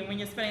energy. And when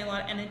you're spending a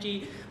lot of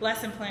energy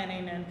lesson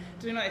planning and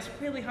doing that, it's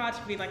really hard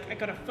to be like, I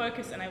got to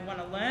focus and I want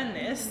to learn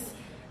this.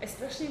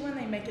 Especially when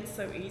they make it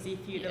so easy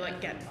for you to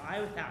like get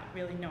by without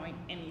really knowing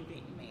any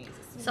Vietnamese.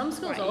 Some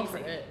schools quite offer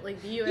easy. it, like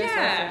the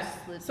US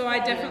offers the So I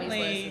Vietnamese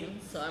definitely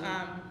lessons, so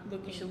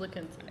you should look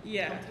into it.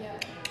 Yeah.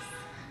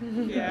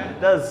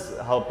 It does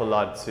help a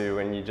lot too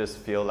when you just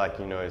feel like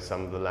you know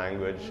some of the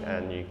language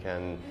and you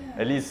can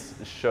at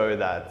least show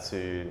that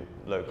to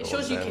locals. It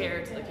shows you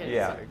care to the kids.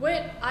 Yeah.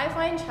 What I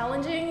find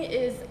challenging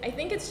is, I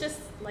think it's just,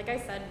 like I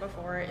said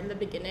before in the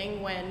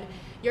beginning, when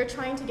you're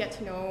trying to get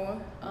to know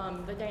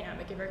the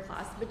dynamic of your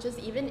class, but just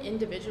even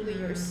individually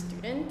your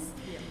students.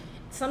 Yeah.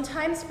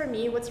 Sometimes for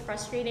me, what's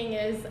frustrating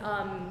is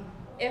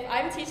if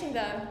I'm teaching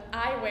them,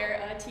 I wear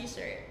a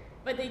t-shirt,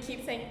 but they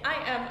keep saying, I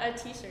am a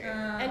t-shirt.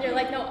 And you're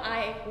like, no,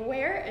 I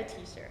wear a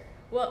t-shirt.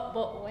 Well,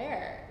 but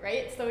where,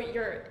 right? So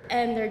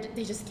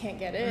they just can't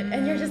get it.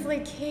 And you're just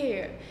like,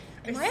 hey,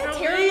 am I a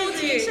terrible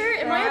teacher?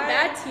 Am I a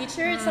bad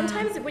teacher?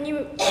 Sometimes when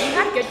you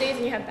have good days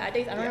and you have bad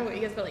days, I don't know what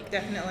you guys feel like.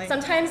 Definitely.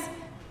 Sometimes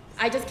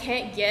I just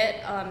can't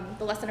get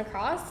the lesson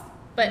across.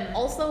 But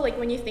also, like,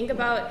 when you think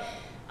about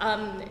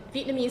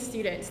Vietnamese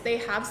students, they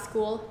have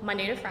school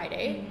Monday to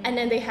Friday, and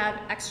then they have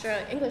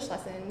extra English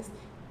lessons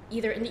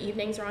either in the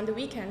evenings or on the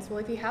weekends. Well,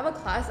 if you have a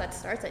class that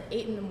starts at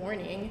 8 in the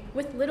morning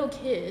with little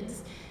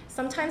kids,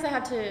 sometimes I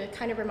have to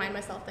kind of remind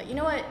myself that, you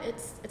know what,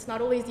 it's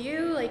not always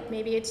you, like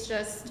maybe it's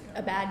just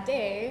a bad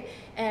day,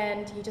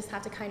 and you just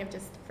have to kind of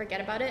just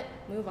forget about it,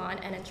 move on,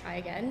 and then try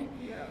again,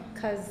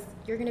 because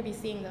you're going to be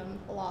seeing them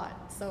a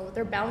lot, so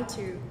they're bound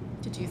to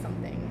do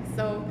something.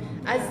 So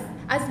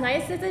as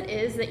nice as it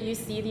is that you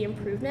see the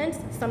improvements,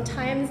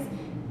 sometimes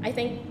I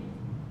think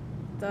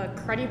the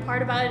cruddy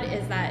part about it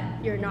is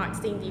that you're not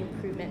seeing the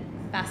improvement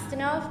fast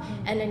enough,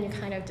 and then you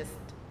kind of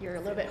you're a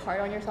little bit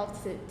hard on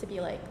yourself to be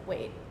like,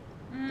 wait,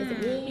 is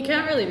it me? You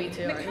can't really be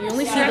too hard. You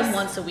only see them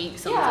once a week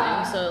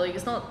sometimes, so like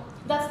it's not.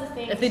 That's the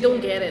thing. If they don't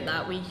get it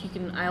that week,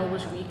 I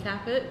always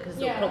recap it because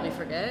they'll probably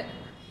forget.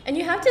 And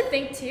you have to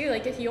think too,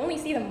 like if you only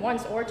see them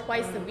once or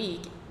twice a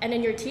week, and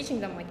then you're teaching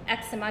them like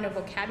X amount of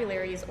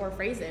vocabularies or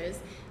phrases,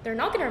 they're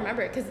not going to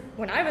remember it. Because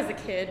when I was a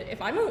kid,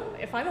 if I'm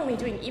only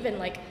doing even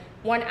like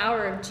 1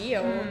 hour of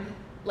geo,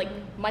 like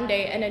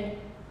Monday, and then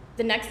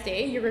the next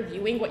day you're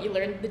reviewing what you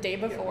learned the day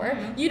before,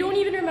 you don't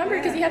even remember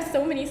because you have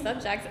so many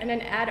subjects, and then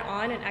add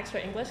on an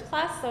extra English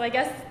class. So I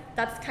guess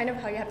that's kind of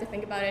how you have to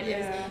think about it.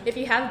 Is if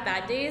you have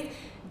bad days,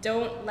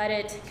 don't let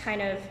it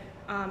kind of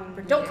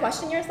don't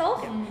question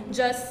yourself.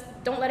 Just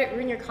don't let it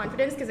ruin your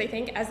confidence, because I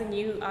think as a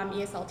new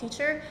ESL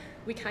teacher,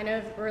 we kind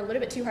of were a little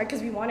bit too hard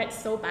because we want it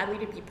so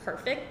badly to be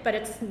perfect, but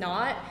it's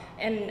not.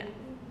 And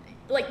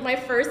like my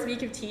first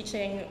week of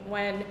teaching,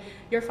 when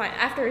you're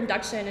after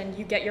induction and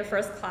you get your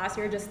first class,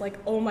 you're just like,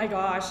 oh my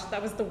gosh,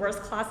 that was the worst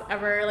class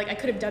ever. Like I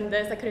could have done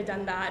this, I could have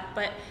done that,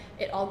 but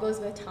it all goes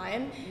with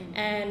time.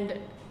 And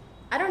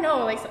I don't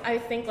know, like I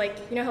think like,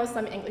 you know how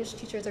some English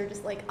teachers are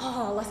just like,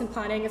 oh, lesson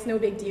planning, it's no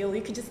big deal.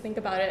 You could just think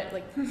about it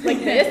like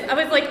this. I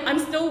was like, I'm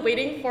still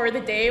waiting for the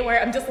day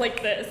where I'm just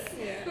like this,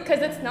 because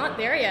it's not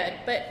there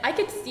yet. But I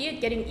could see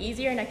it getting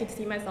easier, and I could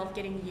see myself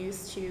getting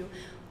used to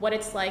what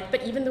it's like.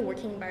 But even the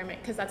working environment,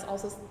 because that's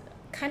also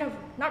kind of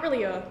not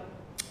really a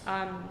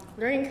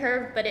learning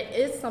curve, but it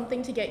is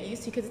something to get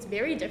used to, because it's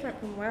very different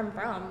from where I'm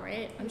from,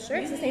 right? I'm sure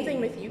it's the same thing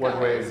with you guys.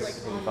 What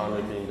ways have you found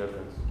it being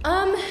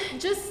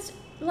different? Just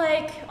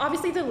like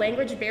obviously the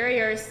language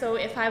barrier. So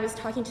if I was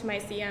talking to my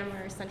CM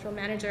or central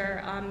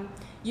manager,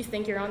 you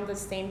think you're on the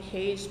same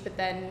page, but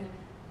then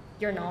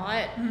you're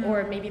not,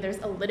 or maybe there's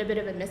a little bit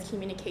of a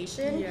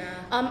miscommunication.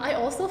 I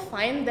also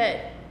find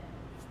that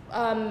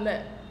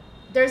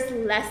there's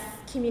less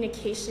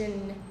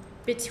communication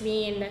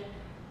between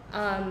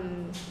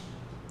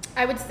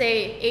I would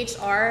say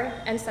HR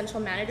and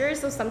central managers.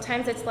 So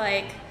sometimes it's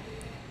like,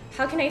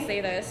 how can I say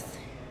this?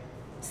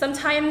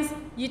 Sometimes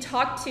you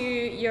talk to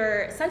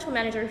your central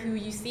manager who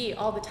you see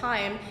all the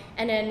time,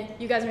 and then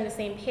you guys are on the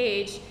same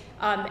page,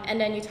 and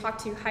then you talk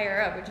to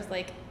higher up, which is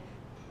like,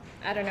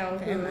 I don't know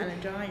who.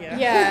 Manager,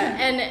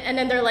 and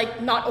then they're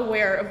like not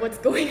aware of what's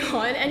going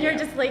on, and you're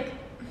just like,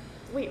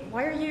 wait,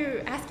 why are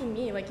you asking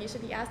me? Like you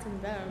should be asking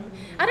them.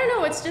 I don't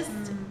know, it's just,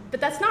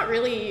 but that's not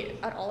really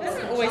at all. It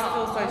doesn't always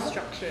feel so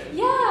structured.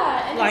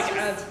 Yeah, and like it's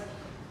just,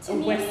 a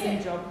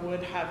Western job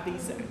would have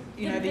these,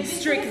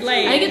 these strict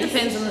layers. I think it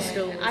depends on the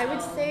school. I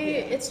would say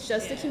it's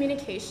just the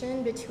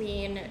communication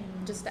between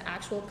just the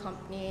actual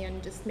company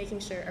and just making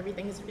sure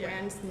everything's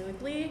ran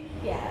smoothly.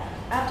 Yeah.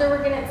 After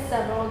working at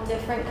several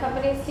different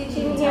companies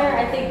teaching here,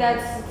 I think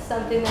that's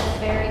something that's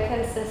very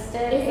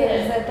consistent,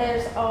 is that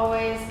there's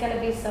always going to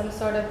be some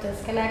sort of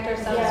disconnect or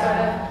some sort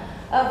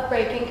of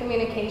break in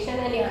communication,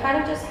 and you kind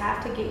of just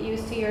have to get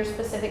used to your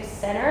specific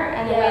center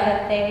and the way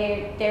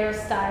that their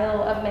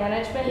style of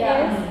management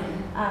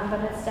is. But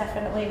it's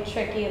definitely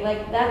tricky.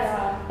 Like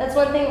that's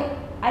one thing.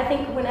 I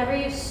think whenever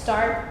you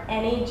start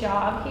any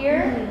job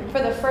here, for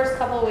the first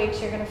couple of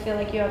weeks, you're going to feel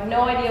like you have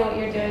no idea what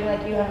you're doing,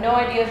 like you have no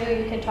idea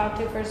who you can talk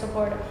to for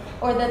support,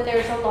 or that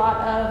there's a lot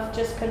of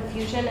just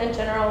confusion and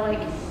general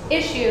like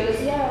issues.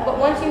 But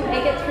once you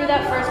make it through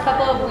that first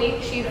couple of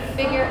weeks, you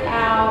figure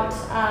out,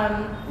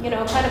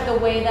 kind of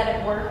the way that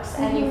it works,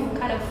 and you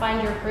kind of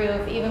find your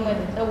groove, even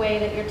with the way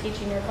that you're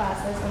teaching your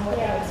classes and what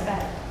you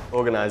expect.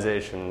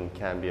 Organization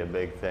can be a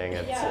big thing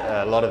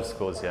at a lot of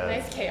schools here.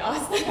 Nice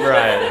chaos.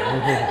 Right.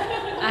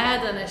 I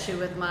had an issue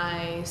with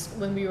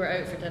when we were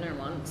out for dinner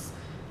once.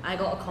 I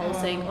got a call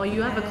saying, "Oh,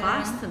 you have a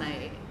class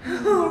tonight.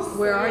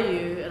 Where are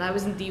you?" And I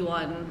was in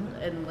D1,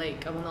 and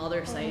like I'm on the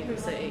other side of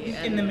the city.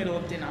 In the middle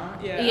of dinner.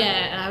 Yeah,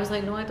 and I was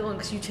like, "No, I don't,"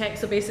 because you check.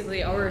 So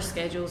basically, our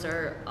schedules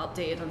are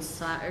updated on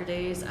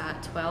Saturdays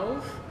at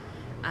 12.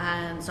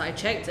 And so I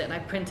checked it and I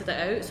printed it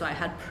out, so I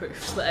had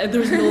proof that there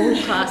was no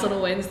class on a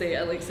Wednesday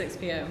at like 6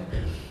 p.m.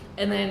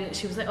 And then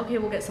she was like, okay,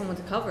 we'll get someone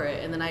to cover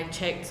it. And then I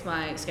checked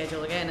my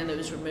schedule again and it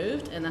was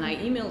removed. And then I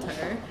emailed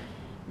her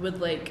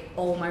with like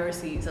all my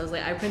receipts. I was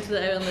like, I printed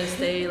it out on this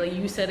day. Like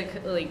you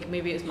said, like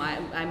maybe it's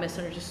I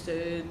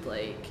misunderstood.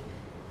 Like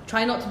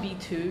try not to be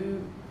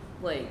too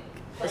like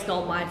it's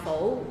not my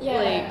fault.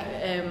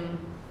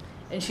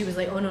 And she was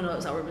like, oh no,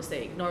 it's our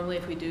mistake. Normally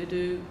if we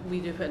do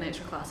put an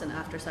extra class in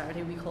after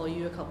Saturday, we call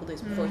you a couple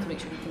days before to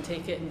make sure you can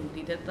take it, and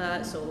we did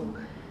that, so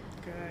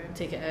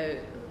take it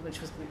out,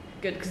 which was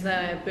good, because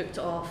then I booked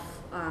off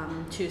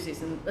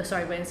Wednesdays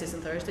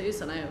and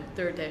Thursdays, and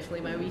they're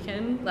definitely my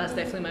weekend. That's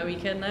definitely my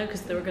weekend now,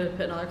 because they were going to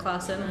put another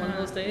class in one of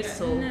those days,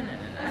 so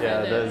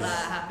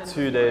there's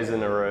 2 days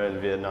in a row in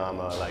Vietnam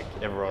like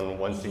everyone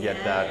wants to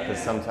get that,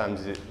 because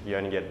sometimes you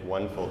only get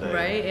one full day.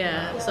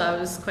 Right, so I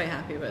was quite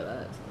happy about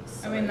that.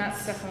 I mean,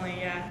 that's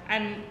definitely,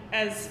 and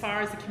as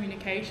far as the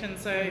communication,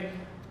 so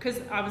because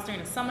I was doing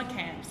a summer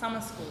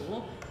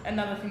school,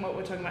 another thing what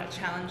we're talking about,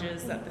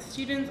 challenges that the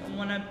students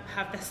want to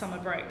have their summer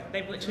break.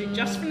 They've literally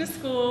just finished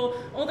school,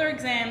 all their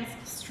exams,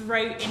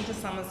 straight into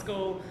summer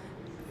school,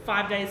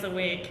 5 days a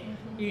week.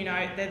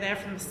 They're there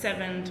from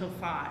 7 till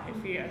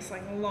 5. It's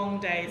like long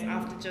days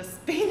after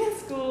just being in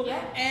school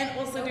and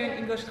also doing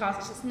English class.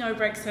 It's just no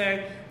break.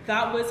 So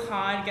that was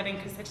hard getting,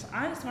 because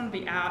I just want to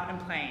be out and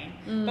playing.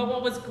 But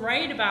what was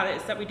great about it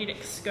is that we did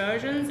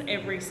excursions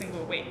every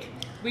single week.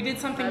 We did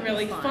something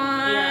really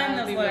fun.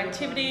 There was a lot of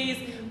activities,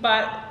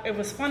 but it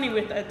was funny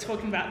with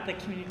talking about the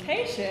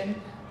communication.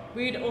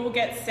 We'd all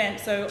get sent,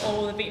 so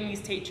all the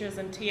Vietnamese teachers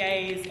and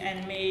TAs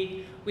and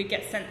me, we'd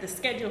get sent the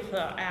schedule for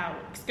our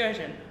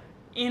excursion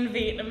in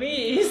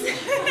Vietnamese.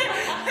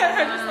 And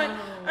I'm just like,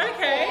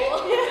 okay.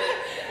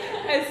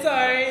 And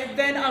so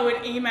then I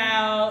would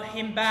email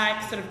him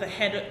back, sort of the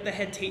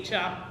head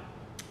teacher,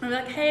 I'm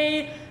like,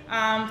 hey,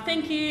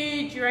 thank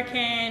you. Do you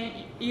reckon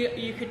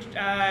you could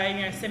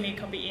send me a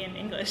copy in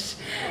English?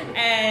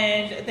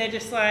 And they're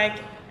just like,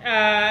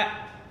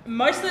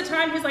 most of the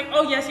time he's like,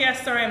 oh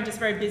yes, sorry, I'm just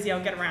very busy,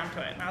 I'll get around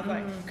to it. And I was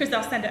like, because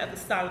they'll send it at the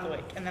start of the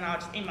week and then I'll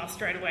just email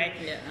straight away.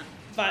 Yeah.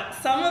 But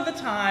some of the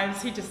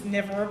times he just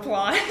never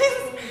replies.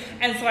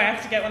 And so I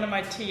have to get one of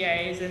my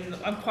TAs, and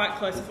I'm quite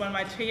close with one of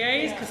my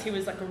TAs because he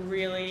was like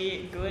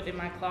really good in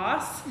my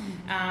class.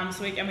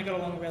 So we got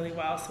along really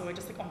well. So we're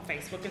just like on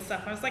Facebook and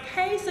stuff. I was like,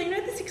 hey, so you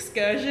know this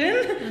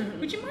excursion?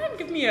 Would you mind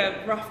giving me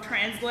a rough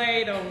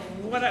translate of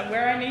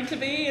where I need to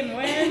be and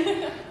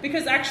when?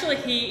 Because actually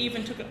he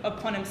even took it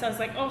upon himself. He's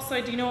like, oh, so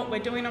do you know what we're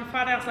doing on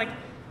Friday? I was like,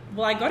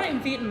 well, I got it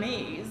in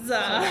Vietnamese,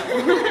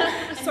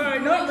 so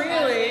not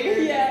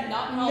really. Yeah,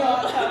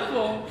 not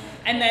helpful.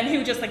 And then he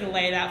would just like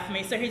lay it out for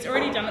me. So he's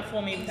already done it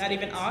for me without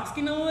even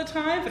asking all the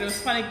time. But it was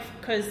funny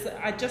because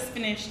I just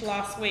finished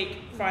last week.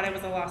 Friday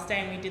was the last day,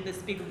 and we did this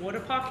big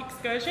water park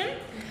excursion.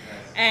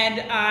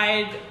 And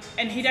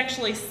he'd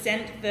actually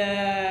sent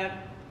the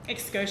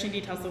excursion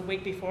details the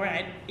week before.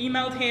 And I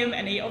emailed him,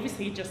 and he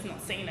obviously had just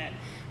not seen it.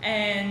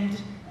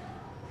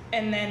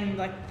 And then,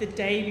 like, the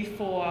day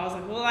before, I was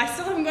like, well, I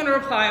still haven't got a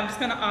reply. I'm just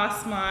going to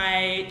ask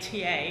my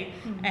TA.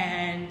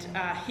 And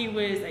he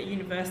was at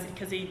university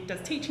because he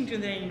does teaching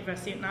during the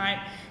university at night.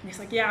 And he's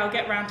like, yeah, I'll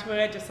get around to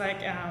it. Just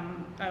like,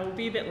 I will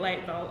be a bit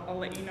late, but I'll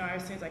let you know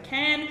as soon as I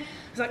can. I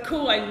was like,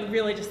 cool, I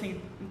really just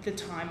need the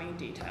timing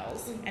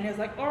details. And he was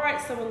like, all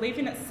right, so we're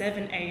leaving at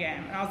 7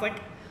 a.m. And I was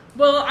like,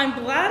 well, I'm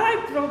glad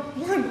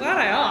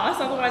I asked.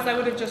 Otherwise, I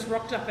would have just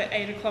rocked up at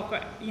 8 o'clock, or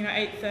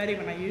 8:30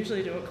 when I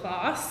usually do a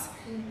class,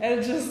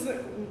 and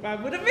I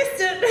would have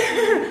missed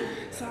it.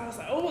 So I was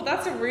like, oh,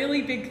 that's a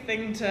really big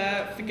thing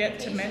to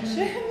forget to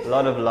mention. A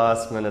lot of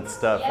last-minute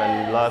stuff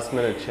and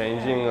last-minute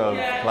changing of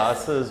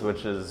classes,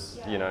 which is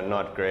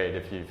not great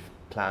if you've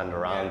planned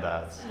around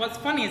that. What's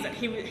funny is that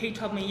he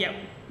told me,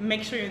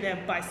 make sure you're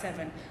there by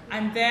 7.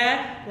 I'm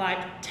there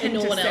like 10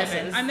 to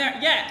 7. I'm there,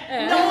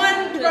 no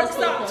one rocks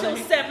up till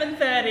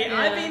 7:30.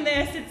 Yeah. I've been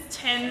there since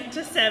 10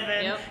 to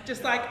 7.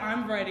 Just like,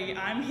 I'm ready,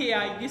 I'm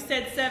here. You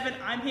said 7,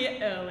 I'm here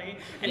early.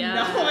 And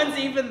no one's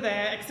even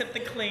there except the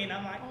cleaner.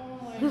 I'm like,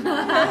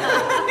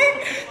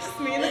 just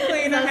me and the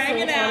cleaner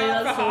hanging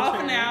out for half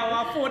an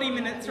hour, 40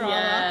 minutes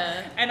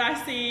rather. And I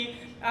see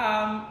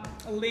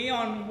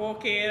Leon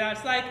walk in. I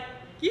was like,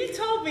 you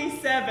told me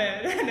 7,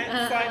 and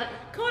it's like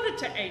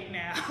 7:45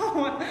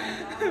 now.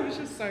 It was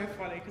just so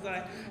funny because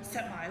I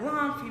set my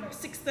alarm for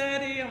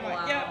 6:30. I'm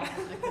like, yep.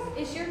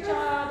 Is your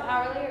job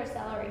hourly or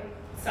salary?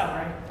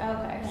 Salary.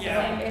 Okay.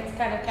 Yeah. So it's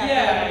kind of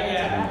calculated into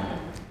that.